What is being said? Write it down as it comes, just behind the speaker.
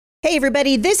Hey,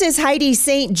 everybody, this is Heidi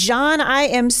St. John. I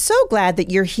am so glad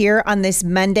that you're here on this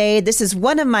Monday. This is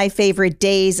one of my favorite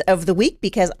days of the week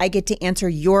because I get to answer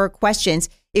your questions.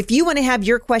 If you want to have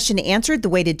your question answered, the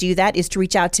way to do that is to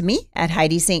reach out to me at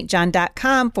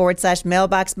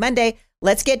HeidiSt.John.com/Mailbox Monday.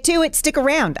 Let's get to it. Stick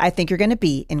around. I think you're going to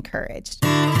be encouraged.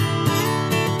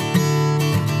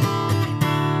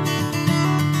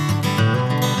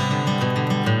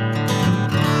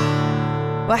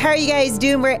 Well, how are you guys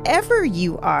doing wherever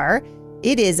you are?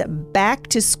 It is back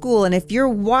to school. And if you're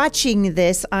watching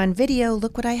this on video,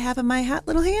 look what I have in my hot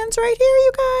little hands right here,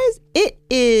 you guys. It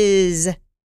is,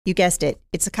 you guessed it,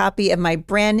 it's a copy of my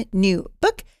brand new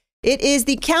book. It is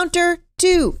The Counter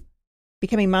to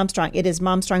Becoming Mom Strong. It is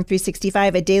Mom Strong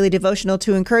 365, a daily devotional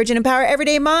to encourage and empower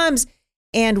everyday moms.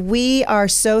 And we are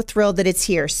so thrilled that it's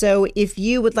here. So if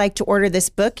you would like to order this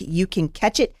book, you can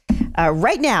catch it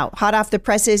right now, hot off the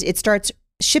presses. It starts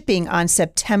shipping on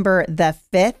September the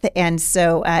 5th. And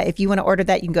so if you want to order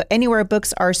that, you can go anywhere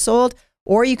books are sold,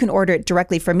 or you can order it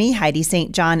directly from me,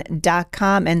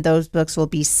 HeidiSt.John.com, and those books will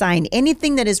be signed.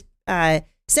 Anything that is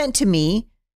sent to me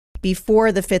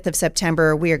before the 5th of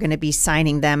September, we are going to be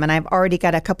signing them. And I've already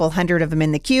got a couple hundred of them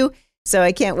in the queue, so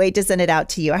I can't wait to send it out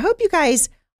to you. I hope you guys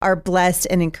are blessed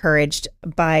and encouraged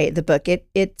by the book.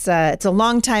 It's a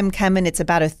long time coming. It's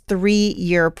about a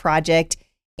 3-year project.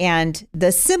 And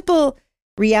the simple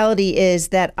reality is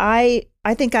that I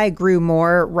think I grew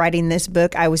more writing this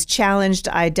book. I was challenged.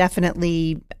 I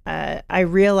definitely, I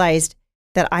realized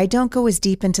that I don't go as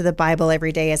deep into the Bible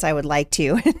every day as I would like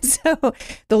to. And so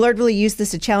the Lord really used this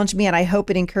to challenge me, and I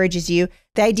hope it encourages you.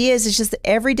 The idea is it's just that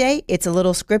every day it's a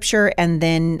little scripture and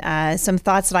then some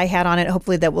thoughts that I had on it,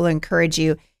 hopefully that will encourage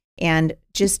you and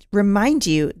just remind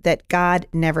you that God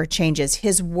never changes.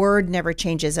 His word never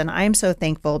changes. And I'm so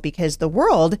thankful because the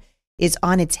world is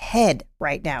on its head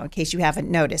right now, in case you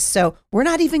haven't noticed. So we're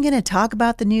not even going to talk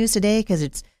about the news today because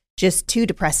it's just too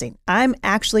depressing. I'm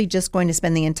actually just going to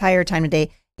spend the entire time today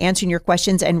answering your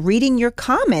questions and reading your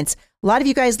comments. A lot of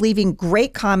you guys leaving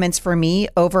great comments for me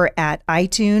over at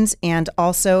iTunes and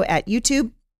also at YouTube.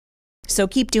 So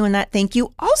keep doing that. Thank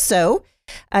you. Also,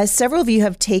 several of you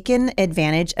have taken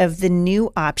advantage of the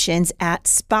new options at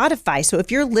Spotify. So if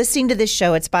you're listening to this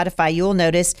show at Spotify, you'll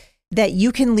notice that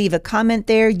you can leave a comment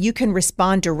there. You can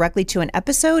respond directly to an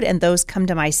episode, and those come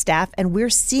to my staff, and we're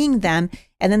seeing them,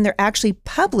 and then they're actually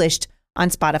published on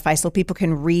Spotify so people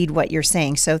can read what you're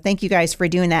saying. So thank you guys for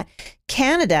doing that.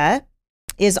 Canada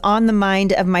is on the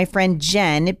mind of my friend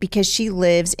Jen because she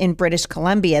lives in British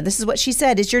Columbia. This is what she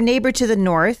said: "Is your neighbor to the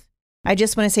north? I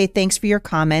just want to say thanks for your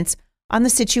comments on the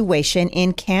situation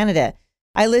in Canada.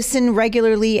 I listen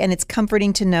regularly, and it's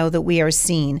comforting to know that we are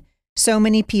seen. So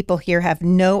many people here have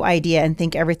no idea and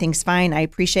think everything's fine. I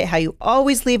appreciate how you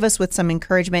always leave us with some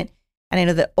encouragement. And I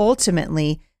know that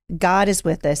ultimately God is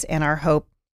with us and our hope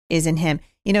is in him."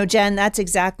 You know, Jen, that's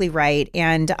exactly right.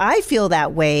 And I feel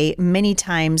that way many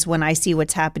times when I see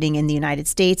what's happening in the United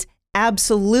States.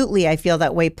 Absolutely. I feel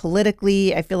that way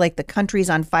politically. I feel like the country's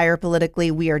on fire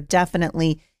politically. We are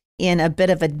definitely in a bit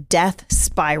of a death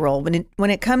spiral when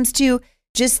it comes to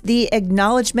just the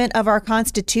acknowledgement of our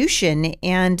Constitution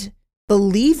and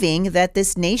believing that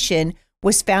this nation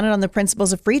was founded on the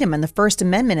principles of freedom and the First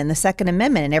Amendment and the Second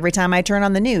Amendment. And every time I turn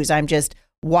on the news, I'm just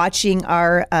watching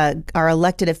our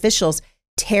elected officials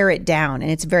tear it down.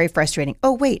 And it's very frustrating.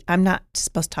 Oh, wait, I'm not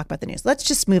supposed to talk about the news. Let's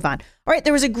just move on. All right,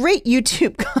 there was a great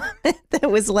YouTube comment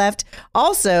that was left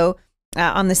also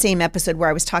on the same episode where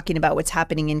I was talking about what's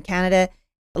happening in Canada,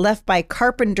 left by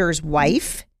Carpenter's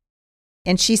wife.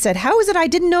 And she said, "How is it I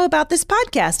didn't know about this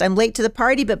podcast? I'm late to the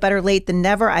party, but better late than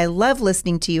never. I love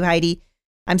listening to you, Heidi.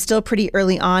 I'm still pretty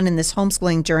early on in this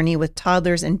homeschooling journey with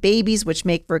toddlers and babies, which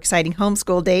make for exciting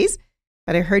homeschool days.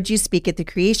 But I heard you speak at the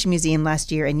Creation Museum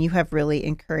last year, and you have really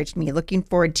encouraged me. Looking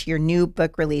forward to your new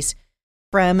book release,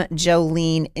 from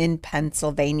Jolene in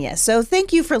Pennsylvania." So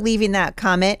thank you for leaving that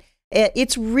comment.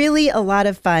 It's really a lot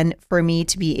of fun for me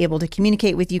to be able to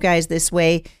communicate with you guys this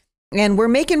way. And we're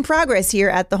making progress here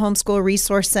at the Homeschool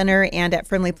Resource Center and at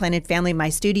Friendly Planet Family. My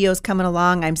studio's coming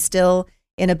along. I'm still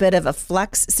in a bit of a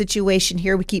flux situation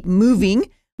here. We keep moving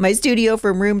my studio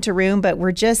from room to room, but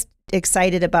we're just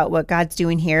excited about what God's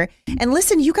doing here. And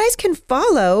listen, you guys can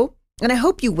follow, and I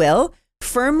hope you will,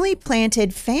 Firmly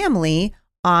Planted Family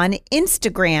on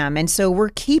Instagram. And so we're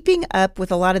keeping up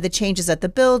with a lot of the changes at the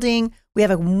building. We have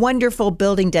a wonderful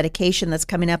building dedication that's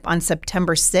coming up on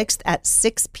September 6th at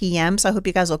 6 p.m. So I hope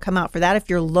you guys will come out for that if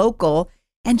you're local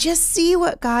and just see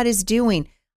what God is doing.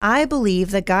 I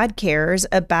believe that God cares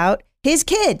about his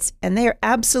kids, and they are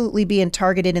absolutely being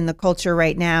targeted in the culture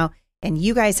right now. And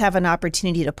you guys have an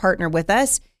opportunity to partner with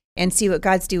us and see what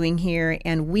God's doing here.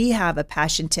 And we have a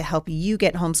passion to help you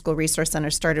get Homeschool Resource Center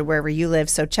started wherever you live.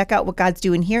 So check out what God's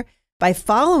doing here by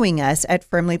following us at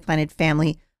Firmly Planted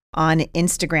Family on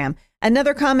Instagram.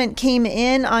 Another comment came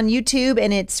in on YouTube,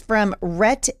 and it's from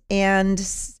Rhett and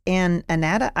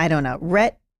Anata. I don't know.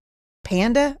 Rhett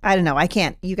Panda? I don't know. I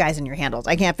can't. You guys and your handles.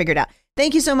 I can't figure it out.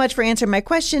 Thank you so much for answering my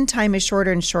question. Time is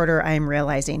shorter and shorter. I am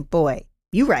realizing, boy,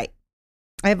 you right.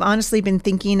 I've honestly been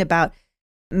thinking about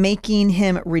making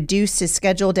him reduce his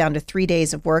schedule down to 3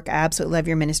 days of work. I absolutely love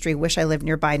your ministry. Wish I lived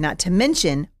nearby. Not to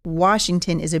mention,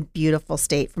 Washington is a beautiful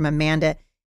state, from Amanda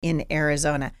in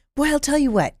Arizona. Boy, I'll tell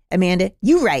you what, Amanda,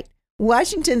 you right.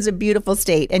 Washington's a beautiful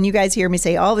state. And you guys hear me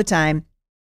say all the time,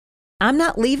 I'm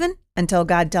not leaving until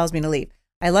God tells me to leave.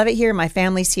 I love it here. My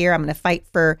family's here. I'm going to fight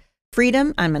for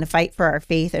freedom. I'm going to fight for our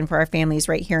faith and for our families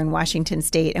right here in Washington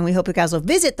State. And we hope you guys will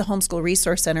visit the Homeschool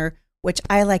Resource Center, which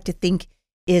I like to think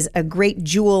is a great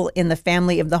jewel in the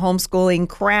family of the homeschooling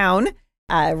crown,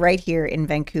 right here in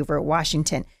Vancouver,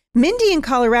 Washington. Mindy in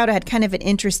Colorado had kind of an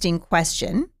interesting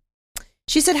question.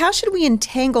 She said, how should we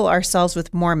entangle ourselves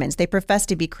with Mormons? They profess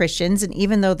to be Christians, and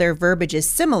even though their verbiage is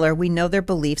similar, we know their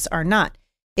beliefs are not.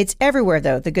 It's everywhere,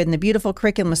 though. The Good and the Beautiful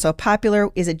curriculum is so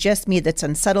popular. Is it just me that's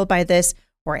unsettled by this,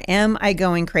 or am I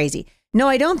going crazy? No,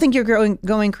 I don't think you're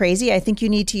going crazy. I think you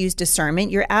need to use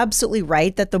discernment. You're absolutely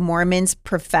right that the Mormons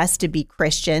profess to be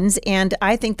Christians, and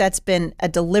I think that's been a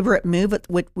deliberate move,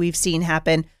 what we've seen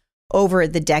happen over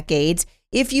the decades.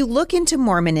 If you look into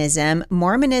Mormonism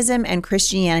and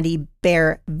Christianity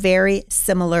bear very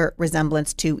similar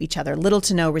resemblance to each other, little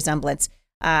to no resemblance.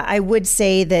 I would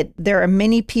say that there are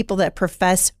many people that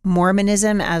profess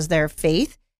Mormonism as their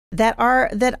faith that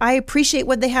I appreciate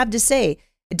what they have to say.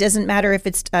 It doesn't matter if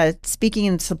it's speaking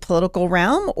into the political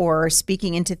realm or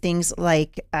speaking into things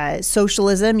like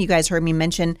socialism. You guys heard me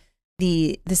mention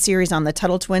the series on the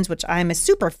Tuttle Twins, which I'm a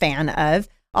super fan of.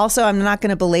 Also, I'm not going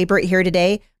to belabor it here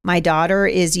today. My daughter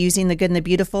is using the Good and the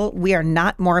Beautiful. We are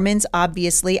not Mormons,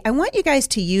 obviously. I want you guys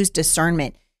to use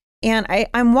discernment. And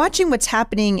I'm watching what's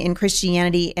happening in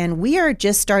Christianity, and we are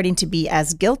just starting to be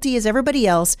as guilty as everybody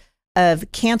else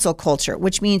of cancel culture,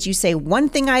 which means you say one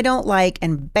thing I don't like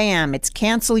and bam, it's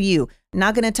cancel you.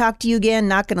 Not going to talk to you again,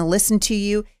 not going to listen to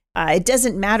you. It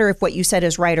doesn't matter if what you said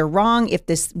is right or wrong. If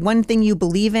this one thing you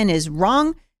believe in is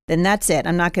wrong, then that's it.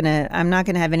 I'm not going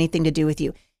to have anything to do with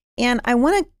you. And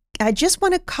I just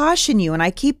want to caution you, and I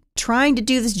keep trying to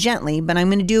do this gently, but I'm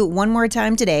going to do it one more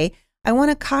time today. I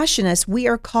want to caution us. We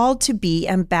are called to be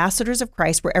ambassadors of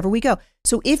Christ wherever we go.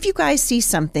 So if you guys see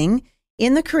something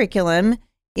in the curriculum,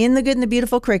 in the Good and the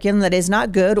Beautiful curriculum that is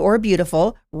not good or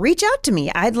beautiful, reach out to me.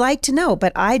 I'd like to know,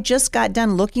 but I just got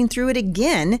done looking through it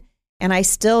again, and I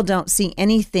still don't see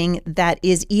anything that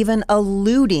is even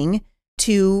alluding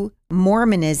to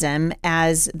Mormonism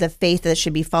as the faith that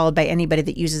should be followed by anybody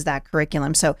that uses that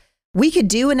curriculum. So we could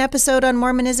do an episode on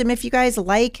Mormonism if you guys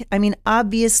like. I mean,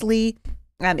 obviously,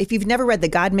 if you've never read The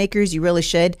God Makers, you really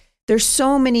should. There's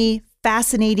so many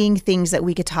fascinating things that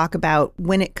we could talk about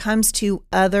when it comes to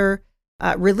other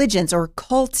religions or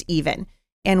cults even,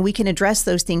 and we can address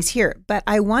those things here. But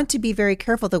I want to be very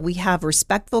careful that we have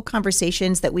respectful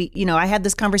conversations, that I had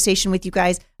this conversation with you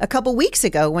guys a couple weeks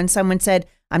ago when someone said,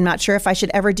 I'm not sure if I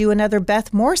should ever do another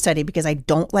Beth Moore study because I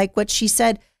don't like what she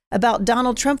said about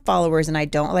Donald Trump followers, and I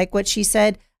don't like what she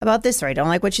said about this, or I don't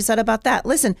like what she said about that.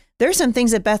 Listen, there's some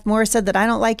things that Beth Moore said that I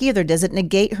don't like either. Does it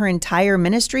negate her entire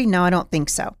ministry? No, I don't think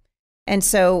so. And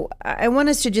so I want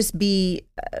us to just be,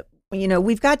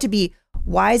 we've got to be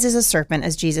wise as a serpent,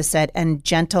 as Jesus said, and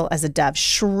gentle as a dove.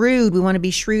 Shrewd. We want to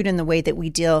be shrewd in the way that we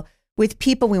deal with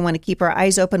people. We want to keep our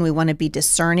eyes open. We want to be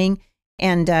discerning.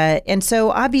 And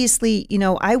so obviously,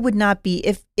 I would not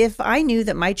be, if I knew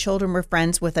that my children were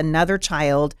friends with another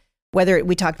child, whether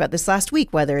we talked about this last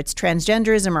week, whether it's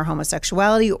transgenderism or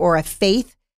homosexuality or a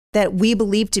faith that we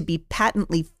believe to be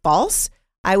patently false,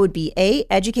 I would be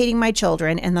educating my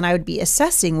children, and then I would be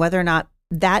assessing whether or not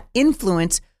that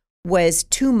influence was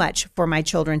too much for my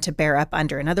children to bear up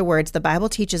under. In other words, the Bible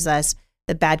teaches us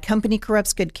that bad company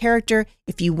corrupts good character.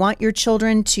 If you want your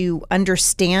children to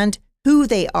understand who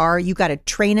they are, you got to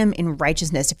train them in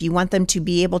righteousness. If you want them to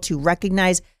be able to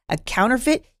recognize a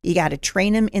counterfeit, you got to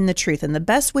train them in the truth. And the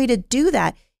best way to do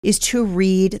that is to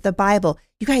read the Bible.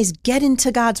 You guys, get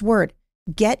into God's word.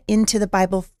 Get into the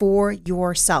Bible for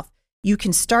yourself. You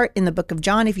can start in the book of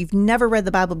John. If you've never read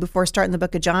the Bible before, start in the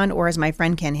book of John, or as my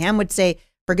friend Ken Ham would say,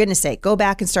 for goodness sake, go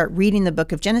back and start reading the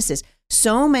book of Genesis.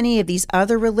 So many of these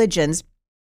other religions,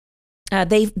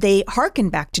 they hearken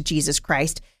back to Jesus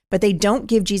Christ, but they don't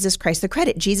give Jesus Christ the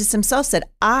credit. Jesus himself said,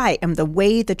 I am the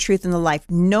way, the truth, and the life.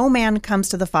 No man comes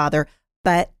to the Father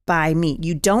but by me.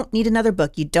 You don't need another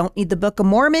book. You don't need the Book of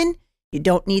Mormon. You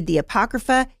don't need the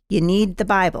Apocrypha. You need the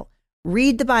Bible.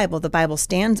 Read the Bible. The Bible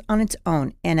stands on its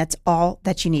own, and that's all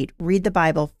that you need. Read the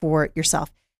Bible for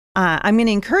yourself. I'm going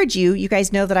to encourage you. You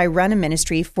guys know that I run a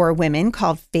ministry for women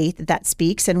called Faith That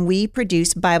Speaks, and we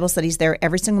produce Bible studies there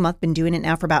every single month. Been doing it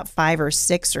now for about 5 or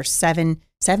 6 or 7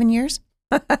 years.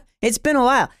 It's been a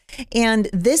while. And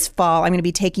this fall, I'm going to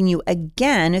be taking you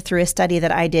again through a study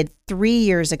that I did 3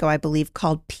 years ago, I believe,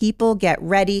 called People Get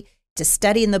Ready to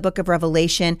Study in the Book of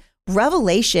Revelation.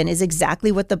 Revelation is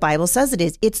exactly what the Bible says it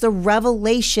is. It's the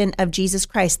revelation of Jesus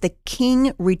Christ. The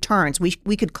King returns. We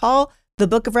could call the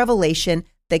book of Revelation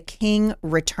The King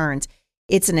Returns.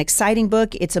 It's an exciting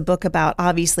book. It's a book about,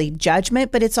 obviously,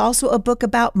 judgment, but it's also a book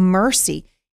about mercy.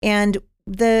 And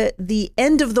the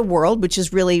end of the world, which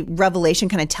is really Revelation,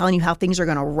 kind of telling you how things are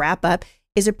going to wrap up,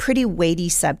 is a pretty weighty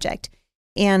subject.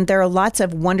 And there are lots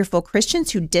of wonderful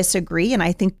Christians who disagree. And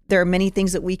I think there are many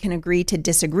things that we can agree to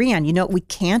disagree on. You know what we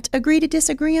can't agree to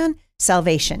disagree on?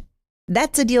 Salvation.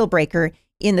 That's a deal breaker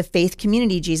in the faith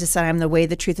community. Jesus said, I'm the way,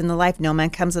 the truth, and the life. No man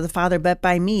comes to the Father but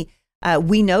by me.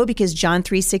 We know because John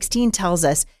 3:16 tells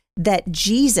us that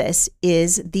Jesus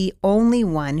is the only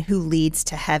one who leads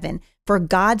to heaven. For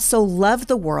God so loved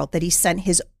the world that he sent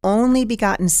his only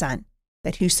begotten Son,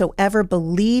 that whosoever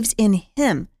believes in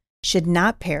him should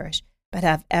not perish, but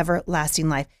have everlasting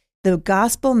life. The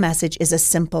gospel message is a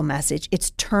simple message. It's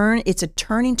a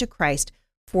turning to Christ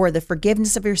for the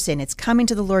forgiveness of your sin. It's coming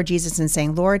to the Lord Jesus and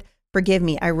saying, Lord, forgive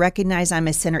me. I recognize I'm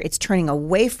a sinner. It's turning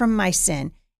away from my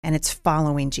sin, and it's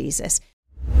following Jesus.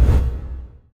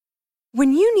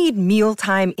 When you need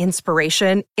mealtime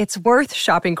inspiration, it's worth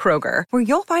shopping Kroger, where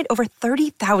you'll find over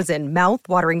 30,000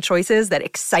 mouth-watering choices that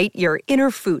excite your inner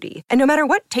foodie. And no matter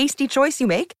what tasty choice you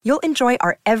make, you'll enjoy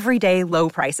our everyday low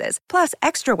prices, plus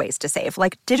extra ways to save,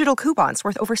 like digital coupons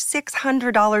worth over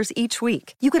 $600 each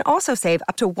week. You can also save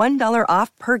up to $1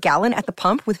 off per gallon at the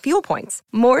pump with fuel points.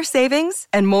 More savings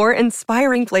and more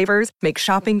inspiring flavors make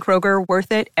shopping Kroger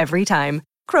worth it every time.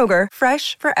 Kroger,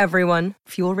 fresh for everyone.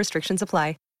 Fuel restrictions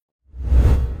apply.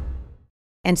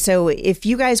 And so if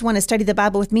you guys want to study the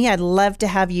Bible with me, I'd love to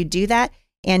have you do that.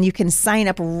 And you can sign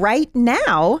up right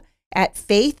now at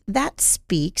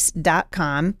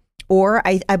faiththatspeaks.com. Or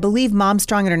I believe Mom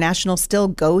Strong International still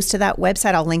goes to that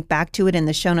website. I'll link back to it in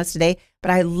the show notes today. But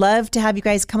I love to have you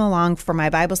guys come along for my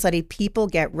Bible study. People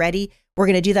get ready. We're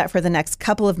going to do that for the next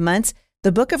couple of months.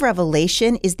 The book of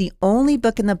Revelation is the only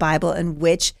book in the Bible in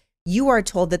which you are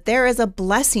told that there is a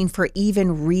blessing for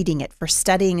even reading it, for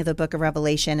studying the book of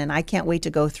Revelation, and I can't wait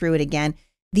to go through it again.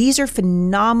 These are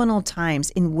phenomenal times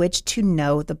in which to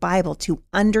know the Bible, to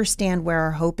understand where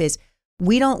our hope is.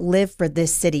 We don't live for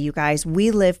this city, you guys. We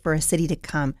live for a city to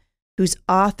come, whose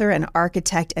author and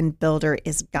architect and builder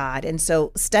is God. And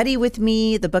so study with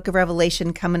me the book of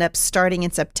Revelation coming up starting in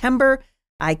September.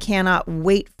 I cannot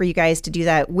wait for you guys to do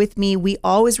that with me. We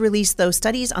always release those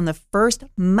studies on the first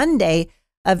Monday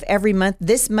of every month.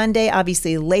 This Monday,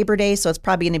 obviously Labor Day, so it's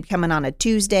probably going to be coming on a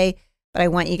Tuesday, but I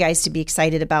want you guys to be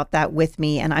excited about that with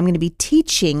me. And I'm going to be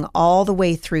teaching all the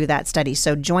way through that study.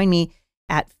 So join me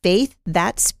at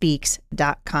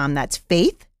faiththatspeaks.com. That's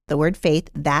faith, the word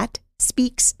faith,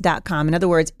 thatspeaks.com. In other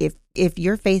words, if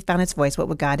your faith found its voice, what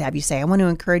would God have you say? I want to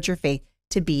encourage your faith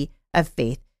to be a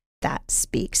faith that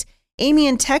speaks. Amy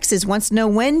in Texas wants to know,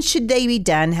 when should they be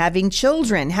done having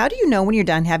children? How do you know when you're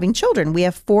done having children? We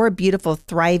have 4 beautiful,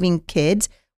 thriving kids.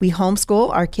 We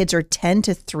homeschool. Our kids are 10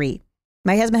 to 3.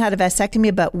 My husband had a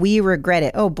vasectomy, but we regret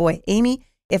it. Oh boy, Amy,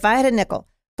 if I had a nickel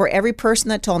for every person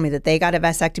that told me that they got a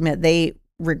vasectomy that they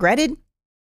regretted,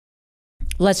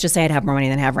 let's just say I'd have more money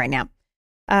than I have right now.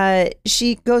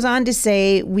 She goes on to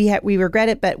say, we regret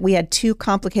it, but we had 2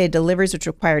 complicated deliveries which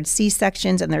required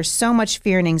C-sections, and there's so much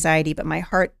fear and anxiety, but my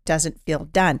heart doesn't feel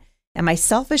done. Am I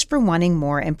selfish for wanting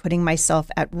more and putting myself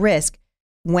at risk?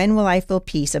 When will I feel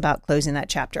peace about closing that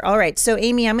chapter? All right. So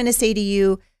Amy, I'm going to say to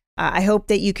you, I hope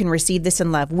that you can receive this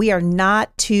in love. We are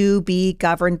not to be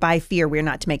governed by fear. We are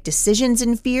not to make decisions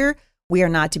in fear. We are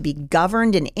not to be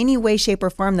governed in any way, shape, or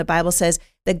form. The Bible says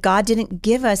that God didn't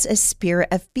give us a spirit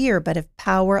of fear, but of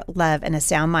power, love, and a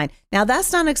sound mind. Now,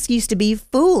 that's not an excuse to be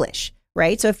foolish,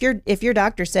 right? So if your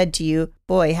doctor said to you,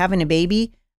 boy, having a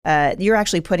baby, you're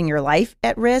actually putting your life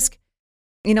at risk,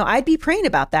 I'd be praying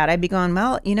about that. I'd be going,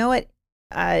 well, you know what?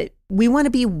 We want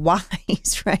to be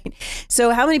wise, right?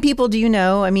 So how many people do you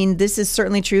know? I mean, this is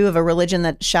certainly true of a religion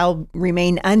that shall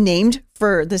remain unnamed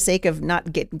for the sake of not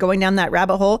going down that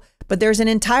rabbit hole. But there's an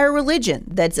entire religion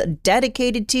that's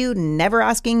dedicated to never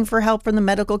asking for help from the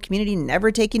medical community,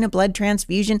 never taking a blood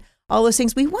transfusion, all those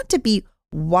things. We want to be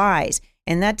wise,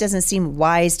 and that doesn't seem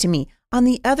wise to me. On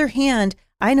the other hand,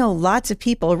 I know lots of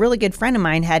people, a really good friend of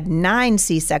mine had 9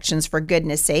 C-sections, for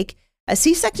goodness sake. A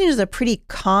C-section is a pretty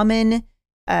common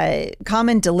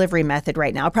delivery method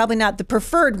right now. Probably not the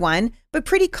preferred one, but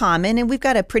pretty common. And we've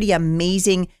got a pretty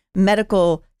amazing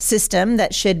medical system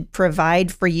that should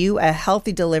provide for you a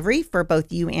healthy delivery for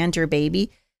both you and your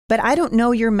baby. But I don't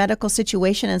know your medical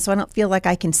situation, and so I don't feel like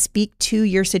I can speak to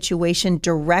your situation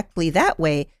directly that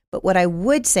way. But what I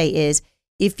would say is,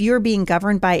 if you're being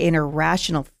governed by an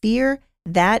irrational fear,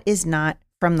 that is not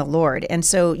from the Lord. And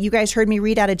so you guys heard me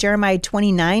read out of Jeremiah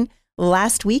 29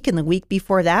 last week and the week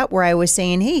before that, where I was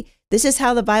saying, hey, this is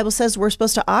how the Bible says we're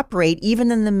supposed to operate,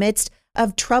 even in the midst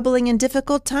of troubling and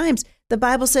difficult times. The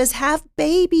Bible says, have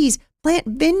babies, plant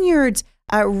vineyards,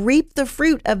 reap the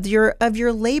fruit of your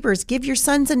labors, give your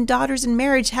sons and daughters in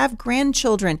marriage, have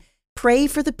grandchildren, pray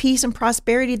for the peace and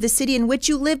prosperity of the city in which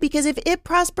you live, because if it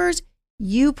prospers,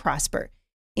 you prosper.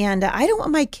 And I don't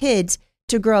want my kids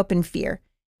to grow up in fear.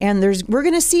 And we're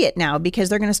going to see it now, because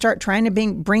they're going to start trying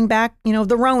to bring back,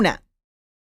 the Rona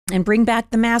and bring back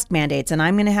the mask mandates. And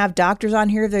I'm going to have doctors on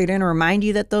here that are going to remind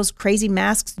you that those crazy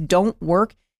masks don't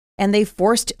work. And they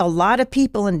forced a lot of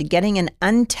people into getting an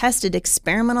untested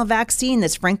experimental vaccine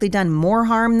that's frankly done more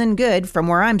harm than good from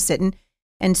where I'm sitting.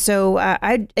 And so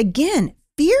again,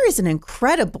 fear is an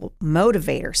incredible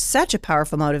motivator, such a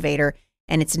powerful motivator,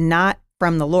 and it's not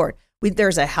from the Lord.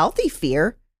 There's a healthy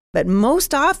fear, but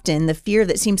most often the fear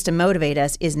that seems to motivate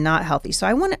us is not healthy. So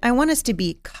I want us to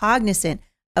be cognizant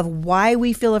of why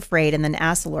we feel afraid, and then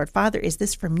ask the Lord, Father, is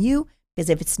this from you? Because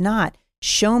if it's not,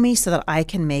 show me so that I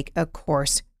can make a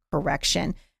course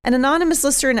correction. An anonymous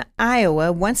listener in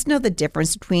Iowa wants to know the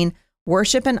difference between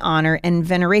worship and honor and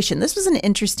veneration. This was an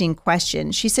interesting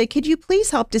question. She said, could you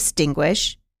please help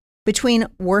distinguish between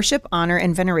worship, honor,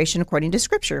 and veneration according to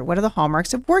Scripture? What are the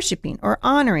hallmarks of worshiping or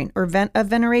honoring or of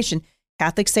veneration?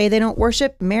 Catholics say they don't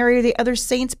worship Mary or the other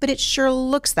saints, but it sure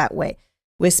looks that way,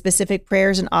 with specific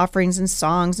prayers and offerings and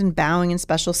songs and bowing and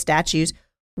special statues.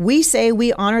 We say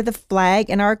we honor the flag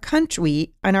and our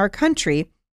country,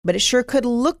 but it sure could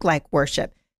look like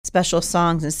worship. Special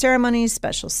songs and ceremonies,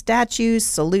 special statues,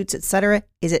 salutes, etc.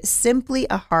 Is it simply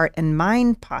a heart and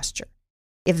mind posture?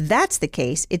 If that's the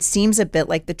case, it seems a bit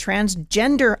like the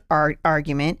transgender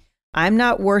argument. I'm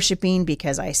not worshiping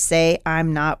because I say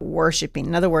I'm not worshiping.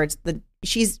 In other words,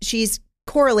 she's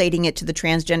correlating it to the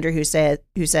transgender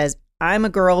who says I'm a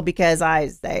girl because I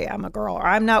say I'm a girl, or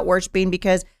I'm not worshiping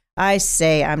because I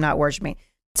say I'm not worshiping.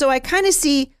 So I kind of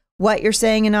see what you're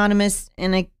saying, Anonymous,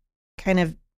 and I kind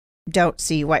of don't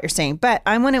see what you're saying. But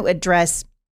I want to address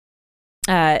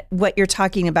what you're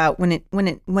talking about when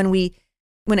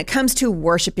it comes to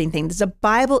worshiping things. The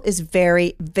Bible is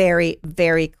very, very,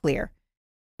 very clear.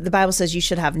 The Bible says you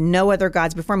should have no other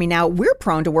gods before me. Now, we're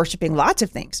prone to worshiping lots of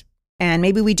things, and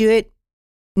maybe we do it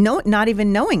not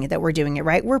even knowing that we're doing it,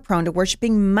 right? We're prone to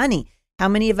worshiping money. How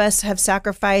many of us have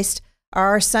sacrificed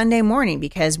our Sunday morning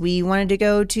because we wanted to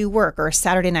go to work, or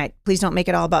Saturday night? Please don't make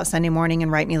it all about Sunday morning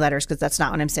and write me letters, because that's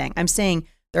not what I'm saying. I'm saying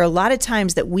there are a lot of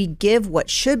times that we give what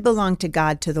should belong to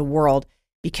God to the world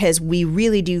because we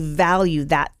really do value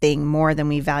that thing more than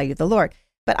we value the Lord.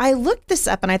 But I looked this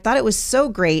up and I thought it was so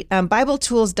great.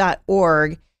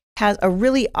 BibleTools.org has a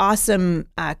really awesome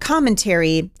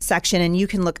commentary section, and you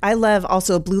can look. I love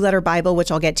also a Blue Letter Bible,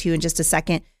 which I'll get to in just a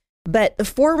second. But the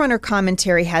Forerunner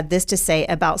commentary had this to say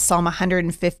about Psalm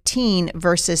 115,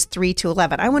 verses 3 to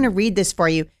 11. I want to read this for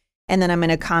you, and then I'm going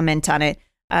to comment on it.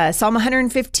 Psalm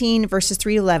 115, verses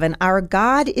 3 to 11. Our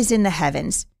God is in the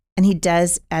heavens, and he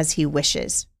does as he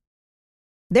wishes.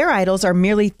 Their idols are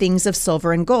merely things of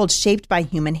silver and gold shaped by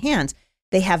human hands.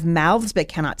 They have mouths but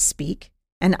cannot speak,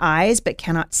 and eyes but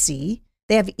cannot see.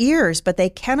 They have ears but they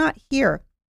cannot hear,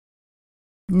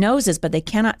 noses but they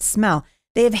cannot smell.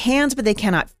 They have hands but they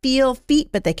cannot feel, feet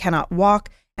but they cannot walk,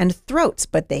 and throats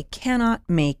but they cannot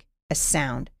make a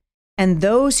sound. And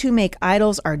those who make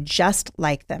idols are just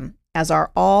like them, as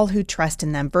are all who trust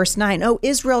in them. Verse 9, O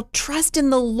Israel, trust in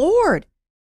the Lord.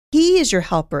 He is your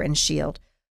helper and shield.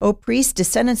 O priests,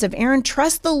 descendants of Aaron,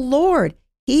 trust the Lord.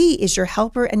 He is your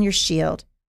helper and your shield.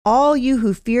 All you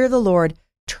who fear the Lord,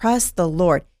 trust the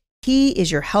Lord. He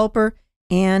is your helper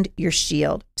and your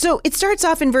shield. So it starts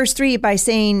off in verse 3 by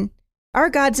saying, our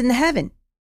God's in the heaven.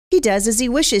 He does as he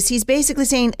wishes. He's basically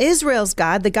saying Israel's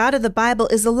God, the God of the Bible,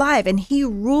 is alive, and he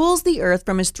rules the earth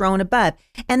from his throne above.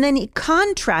 And then he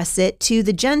contrasts it to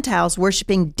the Gentiles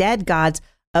worshiping dead gods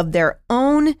of their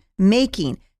own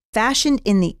making, fashioned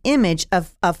in the image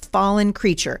of a fallen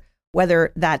creature,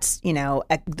 whether that's,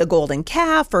 the golden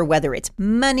calf, or whether it's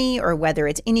money, or whether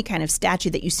it's any kind of statue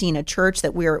that you see in a church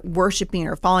that we're worshiping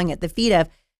or falling at the feet of.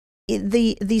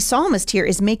 the psalmist here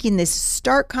is making this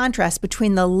stark contrast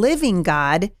between the living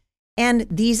God and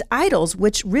these idols,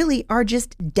 which really are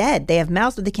just dead. They have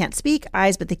mouths, but they can't speak,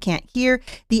 eyes, but they can't hear.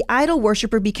 The idol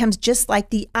worshiper becomes just like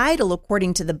the idol,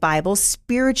 according to the Bible,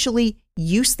 spiritually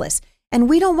useless. And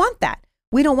we don't want that.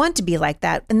 We don't want to be like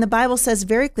that. And the Bible says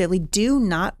very clearly, do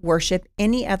not worship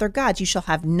any other gods. You shall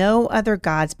have no other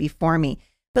gods before me.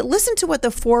 But listen to what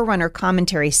the Forerunner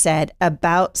commentary said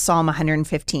about Psalm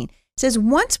 115. It says,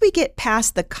 once we get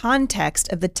past the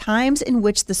context of the times in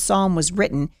which the psalm was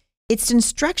written, its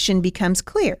instruction becomes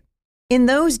clear. In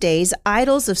those days,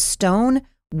 idols of stone,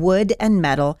 wood, and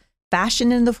metal,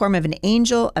 fashioned in the form of an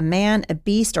angel, a man, a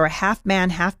beast, or a half-man,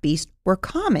 half-beast, were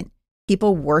common.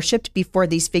 People worshipped before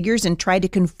these figures and tried to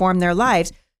conform their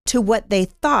lives to what they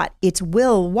thought its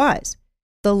will was.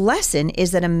 The lesson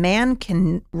is that a man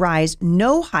can rise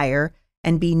no higher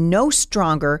and be no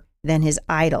stronger than his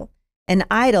idol. An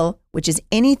idol, which is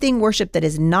anything worshipped that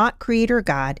is not Creator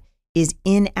God, is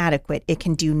inadequate. It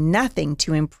can do nothing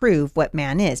to improve what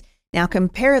man is. Now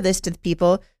compare this to the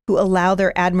people who allow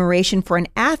their admiration for an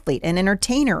athlete, an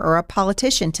entertainer, or a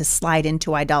politician to slide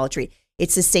into idolatry.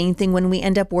 It's the same thing when we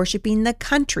end up worshiping the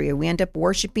country or we end up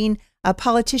worshiping a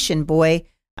politician. Boy,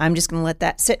 I'm just going to let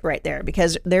that sit right there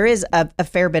because there is a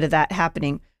fair bit of that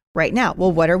happening right now.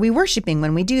 Well, what are we worshiping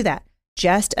when we do that?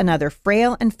 Just another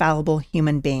frail and fallible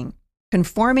human being.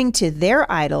 Conforming to their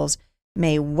idols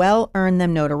may well earn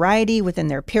them notoriety within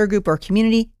their peer group or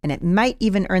community, and it might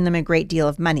even earn them a great deal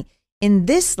of money. In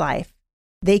this life,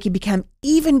 they could become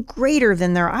even greater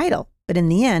than their idol. But in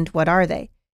the end, what are they?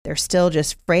 They're still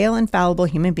just frail and fallible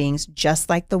human beings, just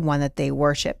like the one that they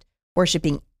worshiped.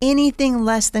 Worshiping anything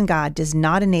less than God does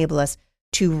not enable us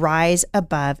to rise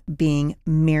above being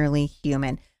merely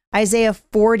human. Isaiah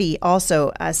 40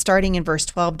 also, starting in verse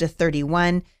 12 to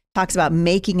 31, talks about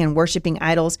making and worshiping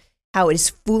idols, how it is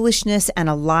foolishness and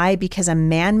a lie because a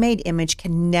man-made image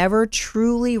can never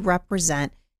truly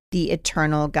represent the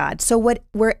eternal God. So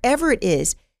wherever it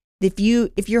is, if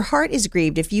your heart is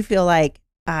grieved, if you feel like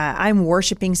I'm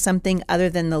worshiping something other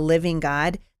than the living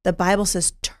God, the Bible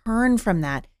says turn from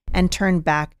that and turn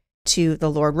back to the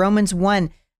Lord. Romans 1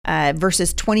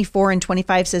 verses 24 and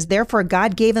 25 says, therefore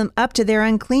God gave them up to their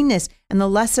uncleanness and the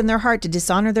lust in their heart to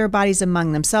dishonor their bodies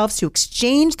among themselves, to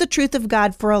exchange the truth of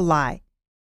God for a lie,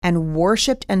 and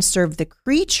worshiped and served the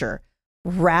creature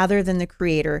rather than the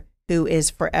Creator, who is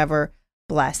forever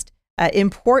blessed.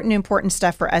 Important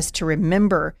stuff for us to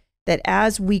remember, that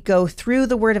as we go through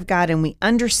the Word of God and we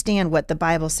understand what the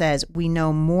Bible says, we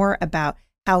know more about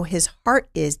how His heart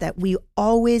is, that we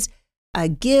always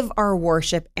give our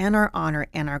worship and our honor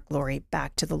and our glory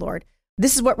back to the Lord.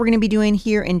 This is what we're going to be doing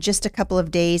here in just a couple of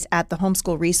days at the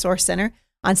Homeschool Resource Center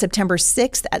on September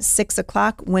 6th at 6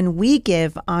 o'clock, when we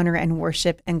give honor and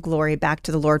worship and glory back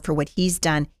to the Lord for what He's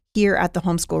done here at the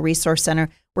Homeschool Resource Center.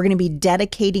 We're going to be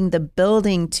dedicating the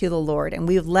building to the Lord, and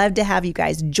we would love to have you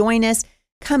guys join us.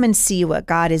 Come and see what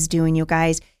God is doing, you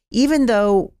guys. Even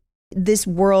though this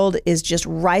world is just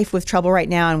rife with trouble right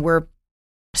now and we're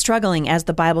struggling, as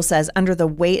the Bible says, under the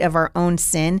weight of our own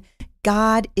sin,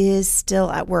 God is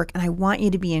still at work, and I want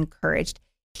you to be encouraged.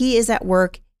 He is at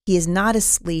work. He is not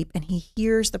asleep, and He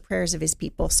hears the prayers of His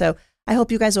people. So I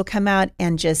hope you guys will come out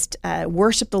and just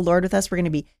worship the Lord with us. We're going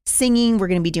to be singing. We're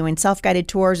going to be doing self-guided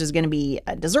tours. There's going to be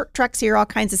dessert trucks here, all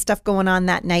kinds of stuff going on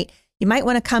that night. You might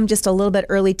want to come just a little bit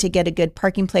early to get a good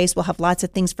parking place. We'll have lots of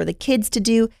things for the kids to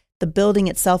do. The building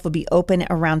itself will be open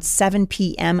around 7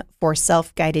 p.m. for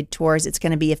self-guided tours. It's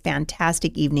going to be a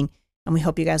fantastic evening, and we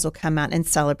hope you guys will come out and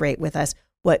celebrate with us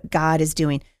what God is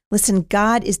doing. Listen,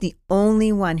 God is the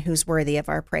only one who's worthy of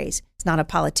our praise. It's not a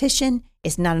politician.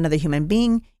 It's not another human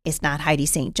being. It's not Heidi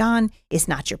St. John. It's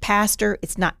not your pastor.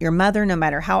 It's not your mother, no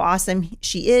matter how awesome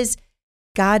she is.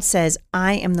 God says,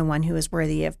 I am the one who is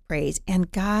worthy of praise,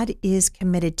 and God is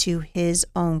committed to His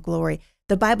own glory.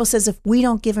 The Bible says if we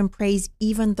don't give Him praise,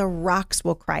 even the rocks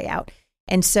will cry out.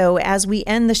 And so as we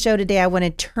end the show today, I want to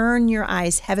turn your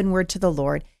eyes heavenward to the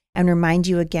Lord and remind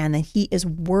you again that He is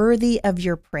worthy of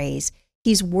your praise.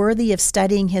 He's worthy of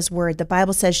studying His word. The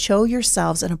Bible says, show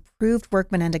yourselves an approved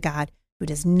workman unto God, who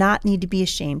does not need to be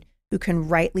ashamed, who can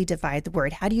rightly divide the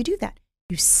word. How do you do that?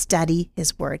 You study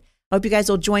His word. I hope you guys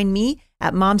will join me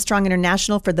at Mom Strong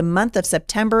International for the month of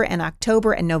September and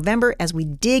October and November as we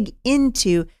dig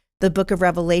into the book of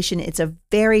Revelation. It's a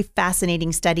very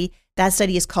fascinating study. That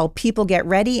study is called People Get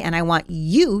Ready, and I want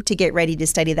you to get ready to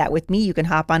study that with me. You can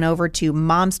hop on over to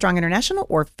Mom Strong International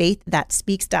or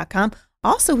faiththatspeaks.com.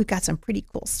 Also, we've got some pretty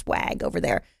cool swag over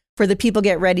there. for the People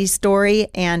Get Ready story,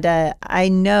 and I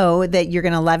know that you're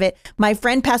going to love it. My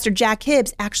friend, Pastor Jack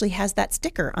Hibbs, actually has that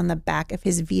sticker on the back of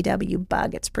his VW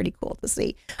Bug. It's pretty cool to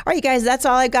see. All right, you guys, that's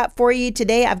all I got for you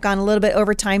today. I've gone a little bit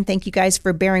over time. Thank you guys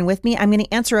for bearing with me. I'm going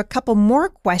to answer a couple more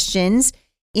questions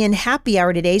in Happy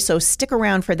Hour today, so stick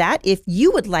around for that. If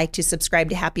you would like to subscribe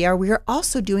to Happy Hour, we are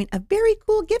also doing a very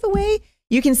cool giveaway.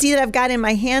 You can see that I've got in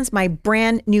my hands my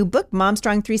brand new book, Mom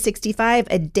Strong 365,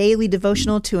 a daily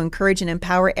devotional to encourage and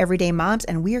empower everyday moms.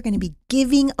 And we are going to be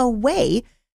giving away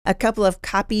a couple of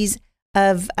copies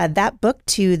of that book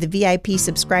to the VIP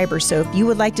subscribers. So if you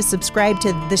would like to subscribe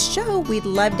to the show, we'd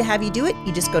love to have you do it.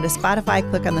 You just go to Spotify,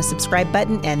 click on the subscribe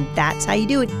button, and that's how you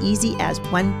do it. Easy as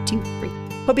 1, 2, 3.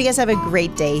 Hope you guys have a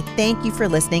great day. Thank you for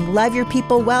listening. Love your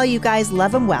people well, you guys.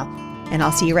 Love them well. And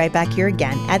I'll see you right back here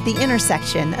again at the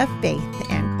intersection of faith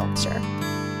and